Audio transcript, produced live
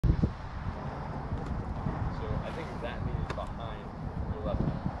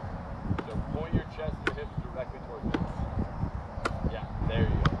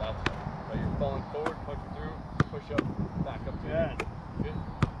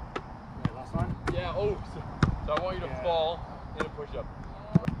Oh, so I want you to fall in a push-up.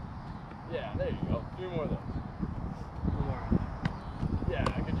 Yeah, there you go. 3 more of those. 2 more. Yeah,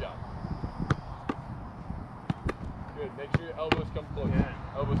 good job. Good. Make sure your elbows come close.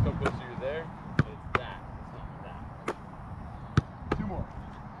 Yeah. Elbows come close. So you're there. It's that. It's not that. 2 more.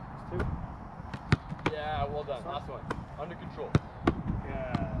 2. Yeah, well done. Last one. Under control.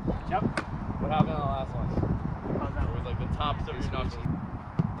 Yeah. Jump. What happened on the last one? It was like the tops of your knuckles.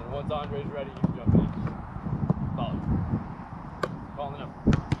 And once Andre's ready, you can jump in. Follow. Calling the number.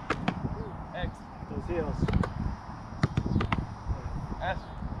 X. Those heels. S.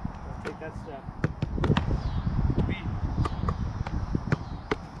 Don't take that step. B.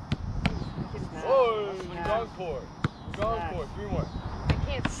 Snap. Whoa! Snap. Strong core. Strong core. 3 more. I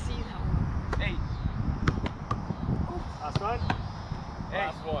can't see that one. 8. Last one.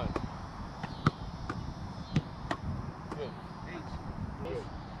 Last one. Good. 8. Good.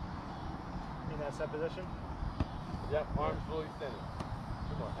 In that set position. Yep, arms fully extended.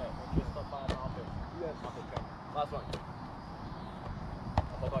 2 more. Hey, make sure stuff on off it. Yes. Off it, go. Last one.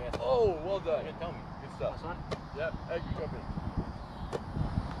 Hold on, yes. Oh, well done. You didn't tell me. Good stuff. Last one. Yep, egg, you jump in.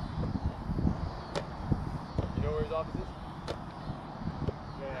 You know where his office is?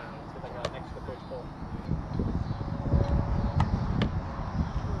 Yeah, let's get like next to the push pull.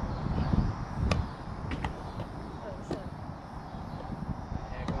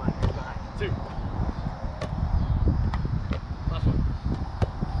 Yeah, come on, here's behind. 2. Last one.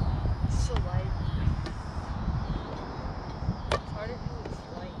 It's so light. It's harder because it's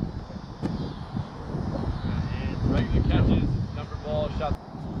light. And regular catches, number ball, shot.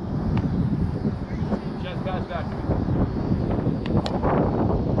 Chest pass back to me.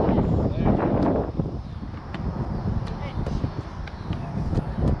 There you go.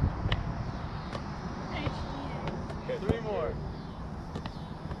 Okay, 3 more.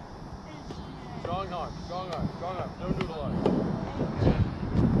 Strong arm, strong arm, strong arm. No noodle arm.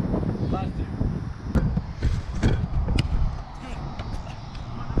 Last 2.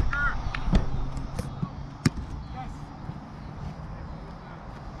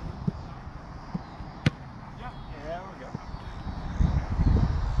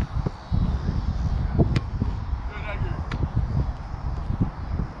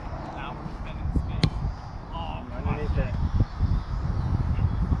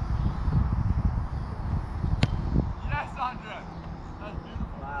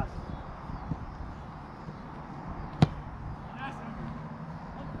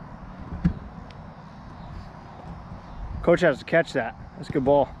 Coach has to catch that. That's a good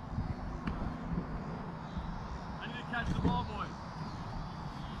ball. I need to catch the ball, boys.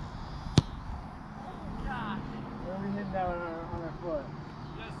 God. Where are we hitting that on our foot?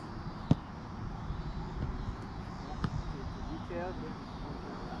 Yes. Details.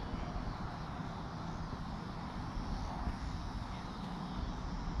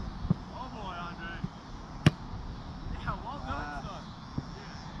 Oh boy, Andre. Yeah, well done, son.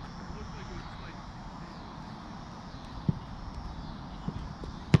 Yeah. Looks like it's like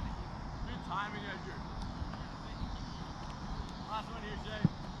good timing, Edgar. Last one here, Shay.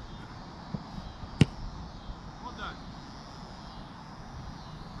 Well done.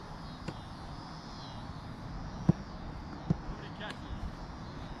 Nobody catches.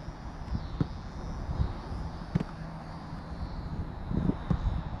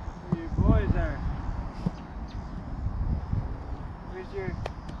 Where your boys are. Where's your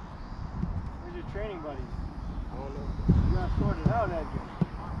training buddies? I don't know. You gotta sort it out, Edgar.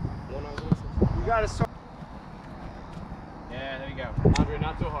 One on one. You gotta sort. Yeah, there you go. Andre,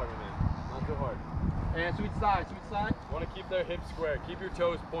 not so hard, my man. Not so hard. And sweet side, sweet side. Want to keep their hips square. Keep your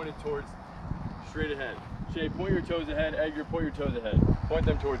toes pointed towards straight ahead. Shay, point your toes ahead. Edgar, point your toes ahead. Point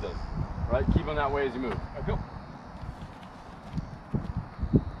them towards us. Right? Keep them that way as you move. All right, go.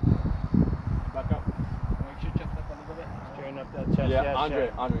 Back up. Make sure chest up a little bit. Straighten up that chest. Yeah,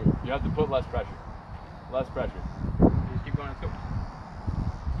 Andre, you have to put less pressure. Less pressure. Just keep going, let's go.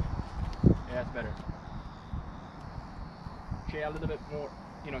 Yeah, that's better. Shay, a little bit more,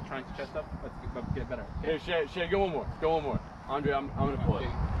 you know, trying to chest up. Let's get better. Here, Shay, go one more. Go one more. Andre, I'm going to pull it.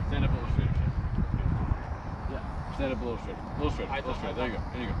 Stand up a little straighter, Shay. Yeah. Stand up a little straighter. A little straighter. A little straighter. There you go.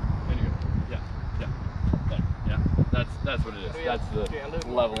 There you go. There you go. Yeah. Yeah. There. Yeah. That's what it is. That's the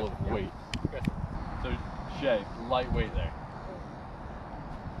level of weight. So, Shay, light weight there.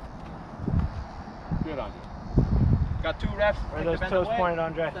 Good, Andre. Got 2 reps. Where are those toes pointed,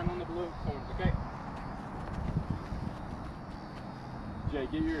 Andre? Stand on the blue corners, okay? Jay,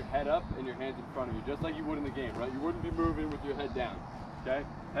 get your head up and your hands in front of you, just like you would in the game, right? You wouldn't be moving with your head down, okay?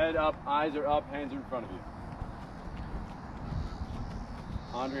 Head up, eyes are up, hands are in front of you.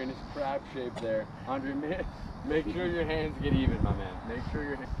 Andre in his crab shape there. Andre, make sure your hands get even, my man. Make sure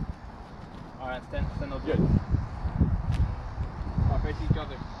your hands. All right, stand those. Good. Face each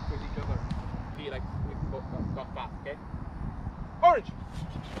other. Face each other. Be like go fast, okay? Orange.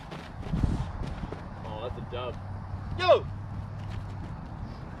 Oh, that's a dub. Yellow.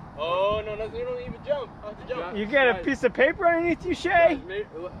 Oh no, you don't even jump. I have to jump. You get a piece of paper underneath you, Shay? Guys,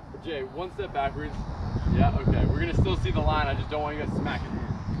 Jay, one step backwards. Yeah, okay. We're gonna still see the line. I just don't want you guys smacking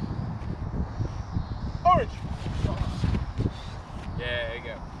hands. Orange. Yeah, there you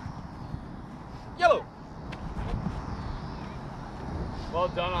go. Yellow. Well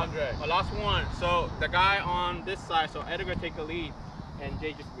done, Andre. My last one. So the guy on this side, so Edgar take the lead, and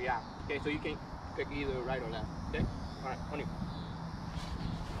Jay just react. Okay, so you can pick either right or left. Okay. All right, on you.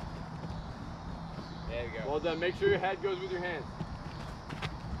 There you go. Well done. Make sure your head goes with your hands.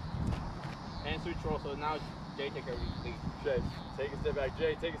 And switch roll. So now Jay take a lead. Jay, take a step back.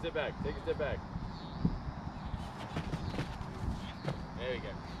 Jay, take a step back. Take a step back. There you go.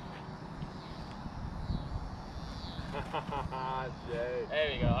 Jay.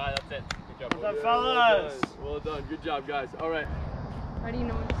 There you go. All right, that's it. Good job. What's up, Yeah, fellas? well done. Good job, guys. All right. How do you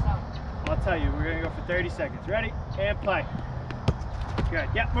know when to stop? I'll tell you, we're gonna go for 30 seconds. Ready? And play. Good.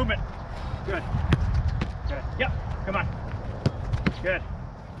 Yep, movement. Good. Good. Yep. Come on. Good.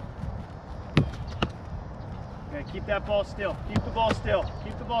 Good. Keep that ball still. Keep the ball still.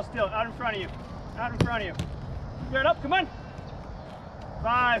 Keep the ball still. Out in front of you. Out in front of you. Good. Up. Come on.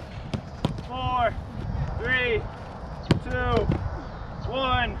 5, 4, 3, 2,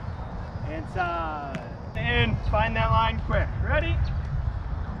 1. Inside. In. Find that line quick. Ready?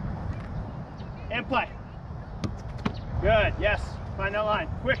 And play. Good. Yes. Find that line.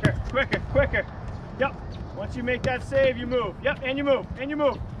 Quicker. Quicker. Quicker. Yep. Once you make that save, you move. Yep. And you move. And you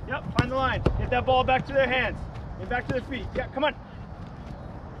move. Yep. Find the line. Get that ball back to their hands. And back to their feet. Yeah. Come on.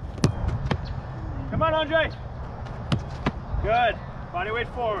 Come on, Andre. Good. Body weight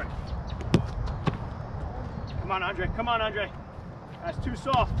forward. Come on, Andre. Come on, Andre. That's too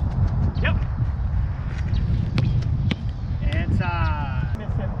soft. Yep. Inside.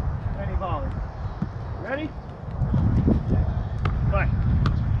 Miss it. Ready, volley. Ready? Play.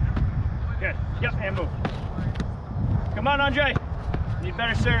 Good. Yep, and move. Come on, Andre. Need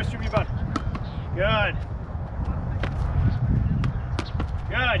better service from you, bud. Good.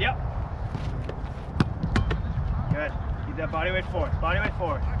 Good, yep. Good. Keep that body weight forward. Body weight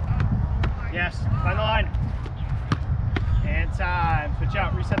forward. Yes. Find the line. And time. Switch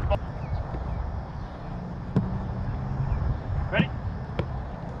out. Reset the ball. Ready?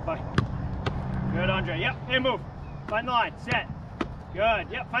 Bye. Good, Andre. Yep. And move. Find the line. Set. Good.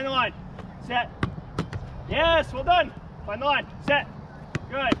 Yep. Find the line. Set. Yes. Well done. Find the line. Set.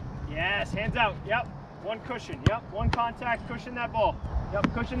 Good. Yes. Hands out. Yep. One cushion. Yep. One contact. Cushion that ball.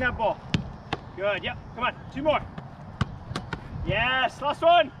 Yep. Cushion that ball. Good. Yep. Come on. 2 more. Yes. Last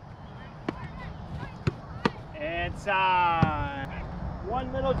one. And time.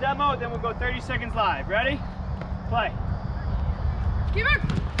 1 little demo, then we'll go 30 seconds live. Ready? Play. Keep it.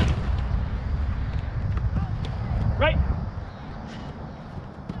 Right.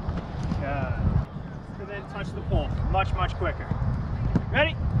 Good. And then touch the pole. Much, much quicker.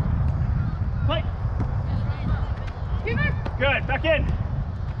 Ready? Play. Keep it. Good. Back in.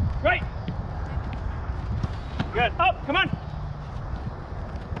 Right. Good. Up. Come on.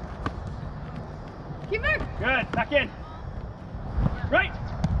 Keep it. Good. Back in. Right.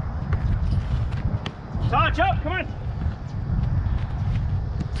 Touch up. Come on.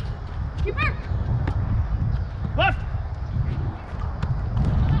 Keep it. Left.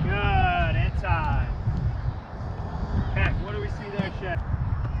 Good. Inside. Okay. What do we see there, Shay?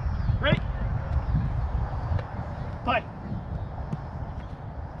 Ready? Play.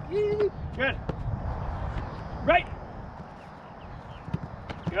 Good. Right.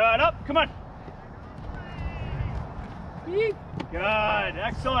 Good. Up. Come on. Good.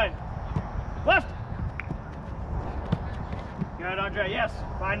 Excellent. Left. Good, Andre. Yes.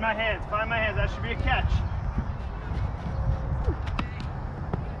 Find my hands. Find my hands. That should be a catch.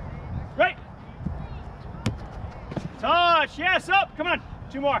 Right. Touch. Yes. Up. Come on.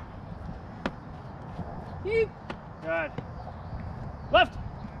 2 more. Good. Left.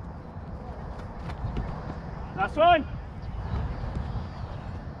 Last one.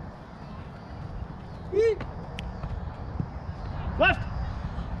 Left.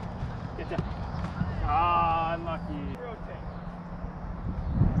 Get down. Ah, unlucky. Rotate.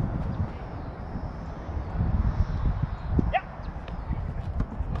 Yep.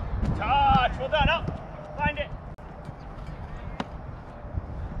 Touch. Well done. Up. Find it.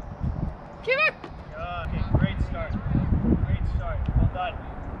 Keep it. Good. Okay, great start. Great start. Well done.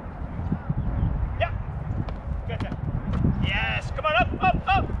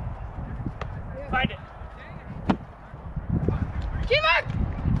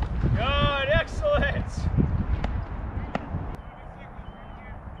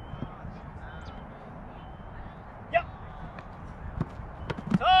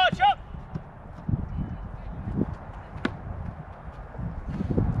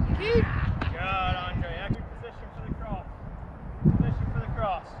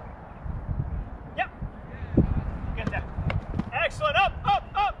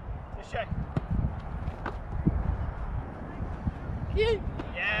 Shay. Keep.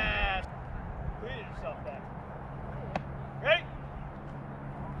 Yes. Completed yourself there. Ready?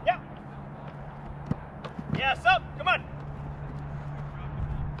 Yeah. Yes, up. Come on.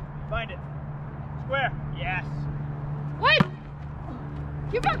 Find it. Square. Yes. Wait.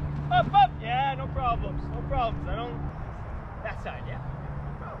 Keep up. Up, up. Yeah, no problems. No problems. I don't. That side, yeah.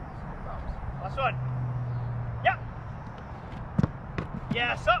 No problems. No problems. Last one. Yeah.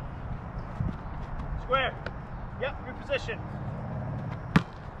 Yes, up. Square. Yep, reposition.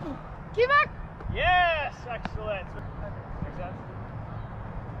 Keep back. Yes, excellent. Makes sense.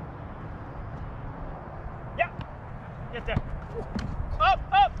 Yeah. Get there. Up,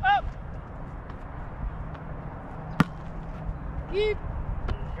 up, up. Keep.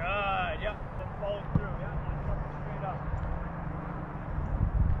 Good. Yep. Then follow through. Yeah. Straight up.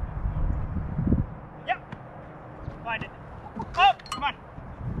 Yeah. Find it. Up. Come on.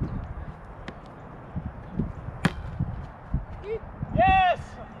 Keep. Yes.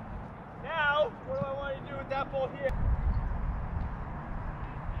 Now, what do I want to do with that ball here?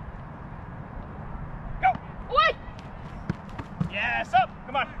 Go. Wait. Yes. Up.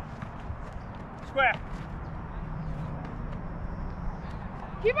 Come on. Square.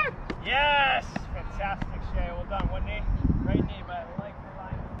 Keep back. Yes. Fantastic, Shay. Well done. One knee, right knee, but I like the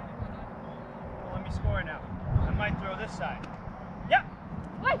line. Well, let me score now. I might throw this side. Yeah.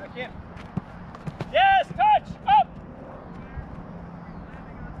 Wait. Back in. Yes. Touch. Up.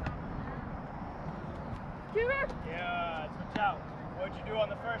 Keep back. Yeah. Switch out. What'd you do on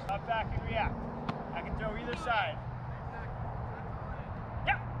the first? Up back and react. I can throw either side.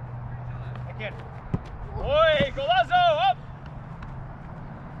 Yeah. Back in. Oi, golazo. Up.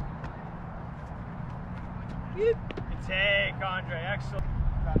 Keep. Good take, Andre. Excellent.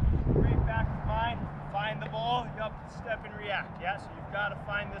 Great back of mine. Find the ball. You have to step and react. Yeah, so you've got to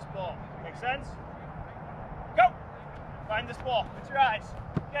find this ball. Make sense? Go. Find this ball with your eyes.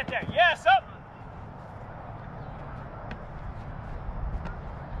 Get there. Yes, up.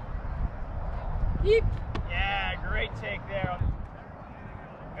 Keep. Yeah, great take there.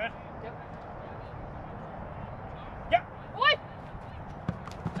 Good. Yep. Yeah. Wait.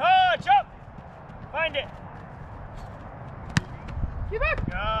 Touch up. Find it. Keep back.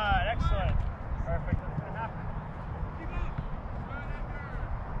 Good. Excellent. Perfect. That's going to happen.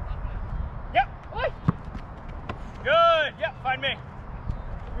 Yep. Wait. Good. Yep. Find me.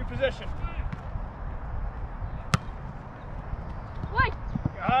 Reposition. Wait.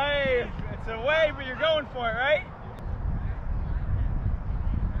 Hey, it's away, but you're going for it, right?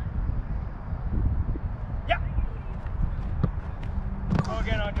 Yeah. Go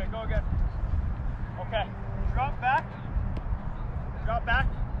again, Andre. Go again. Okay. Drop back. Drop back.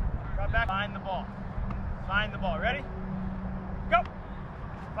 Drop back. Find the ball. Find the ball. Ready? Go.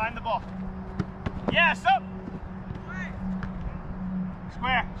 Find the ball. Yes, up.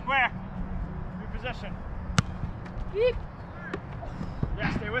 Square. Square. Reposition. Keep.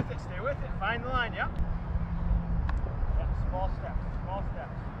 Yeah, stay with it, stay with it. Find the line, yeah? Yeah, small steps, small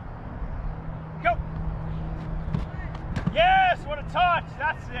steps. Go! Yes, what a touch,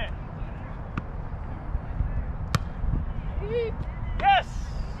 that's it. Keep. Yes!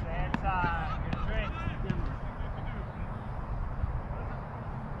 And time, good drink.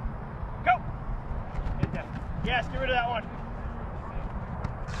 Go! Get there. Yes, get rid of that one.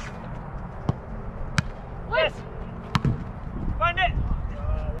 Wait. Yes! Find it!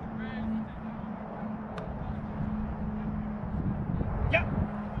 Yeah.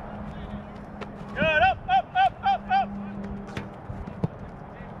 Good. Up, up, up, up, up.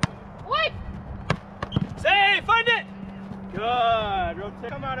 Wait. Save. Find it. Good. Rotate.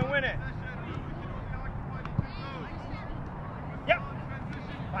 Come out and win it. Yeah.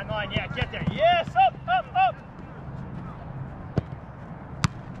 Find the line. Yeah. Get there. Yes. Up, up, up.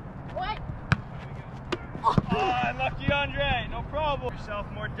 Wait. Oh, unlucky, Andre. No problem. Yourself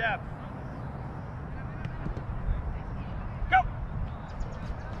more depth. Go.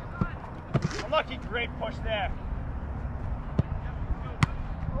 Unlucky. Great push there.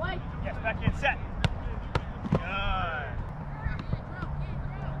 Wait. Yes, back in, set. Good.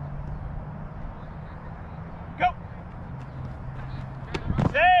 Go.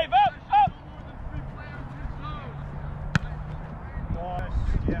 Save, up, up. Nice.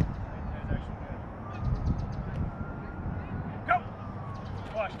 Yeah, that's actually good. Go.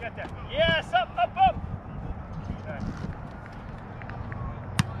 Push, get there. Yes, up, up, up. Okay.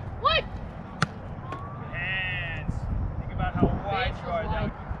 Wait. Hands. Think about how wide you are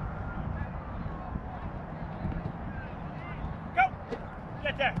there. Go!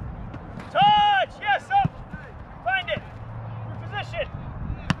 Get there. Touch! Yes, up! Find it. Reposition.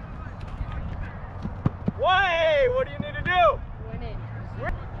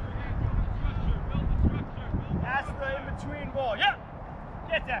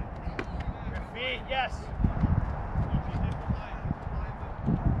 there. Your feet, yes.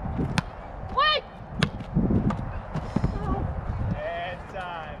 Wait! And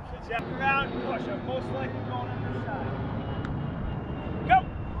time. Check around, push. I'm most likely going on this side. Go!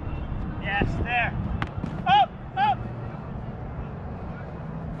 Yes, there. Up, up!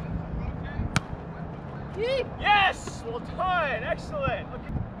 Yeet! Yes! Well done. Excellent. Look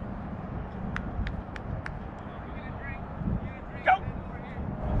at Go!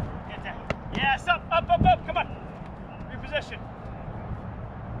 Get there. Yes, up, up, up, up. Come on. Reposition.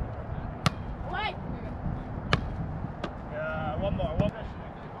 Wait! One more. One more.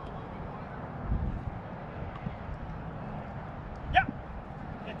 Yep.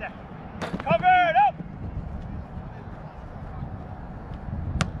 Get there. Covered. Up.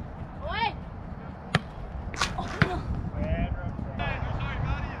 Wait! And rotate.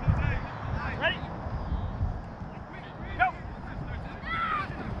 Ready? Go.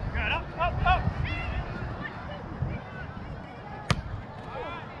 Good. Up, up, up.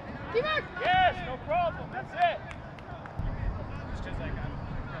 Teamwork! Yes, no problem. That's it.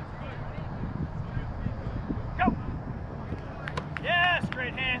 Go. Yes,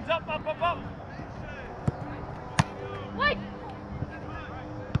 great hands. Up, up, up, up. Wait!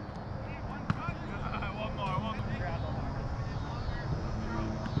 One more, one more.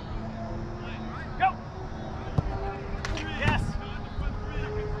 Go. Yes.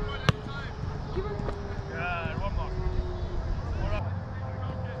 Good. One more. Hold up.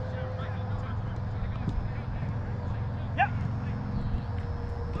 Yep.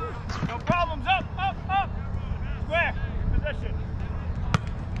 No problems. Up, up, up. Square. Position.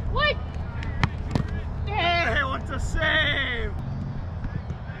 Wait! Hey, what's a save?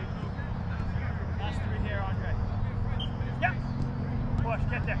 Last three here, Andre. Yep. Push,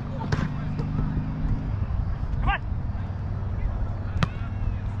 get there. Come on.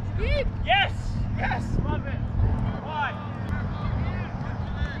 Yeet! Yes, yes, love it.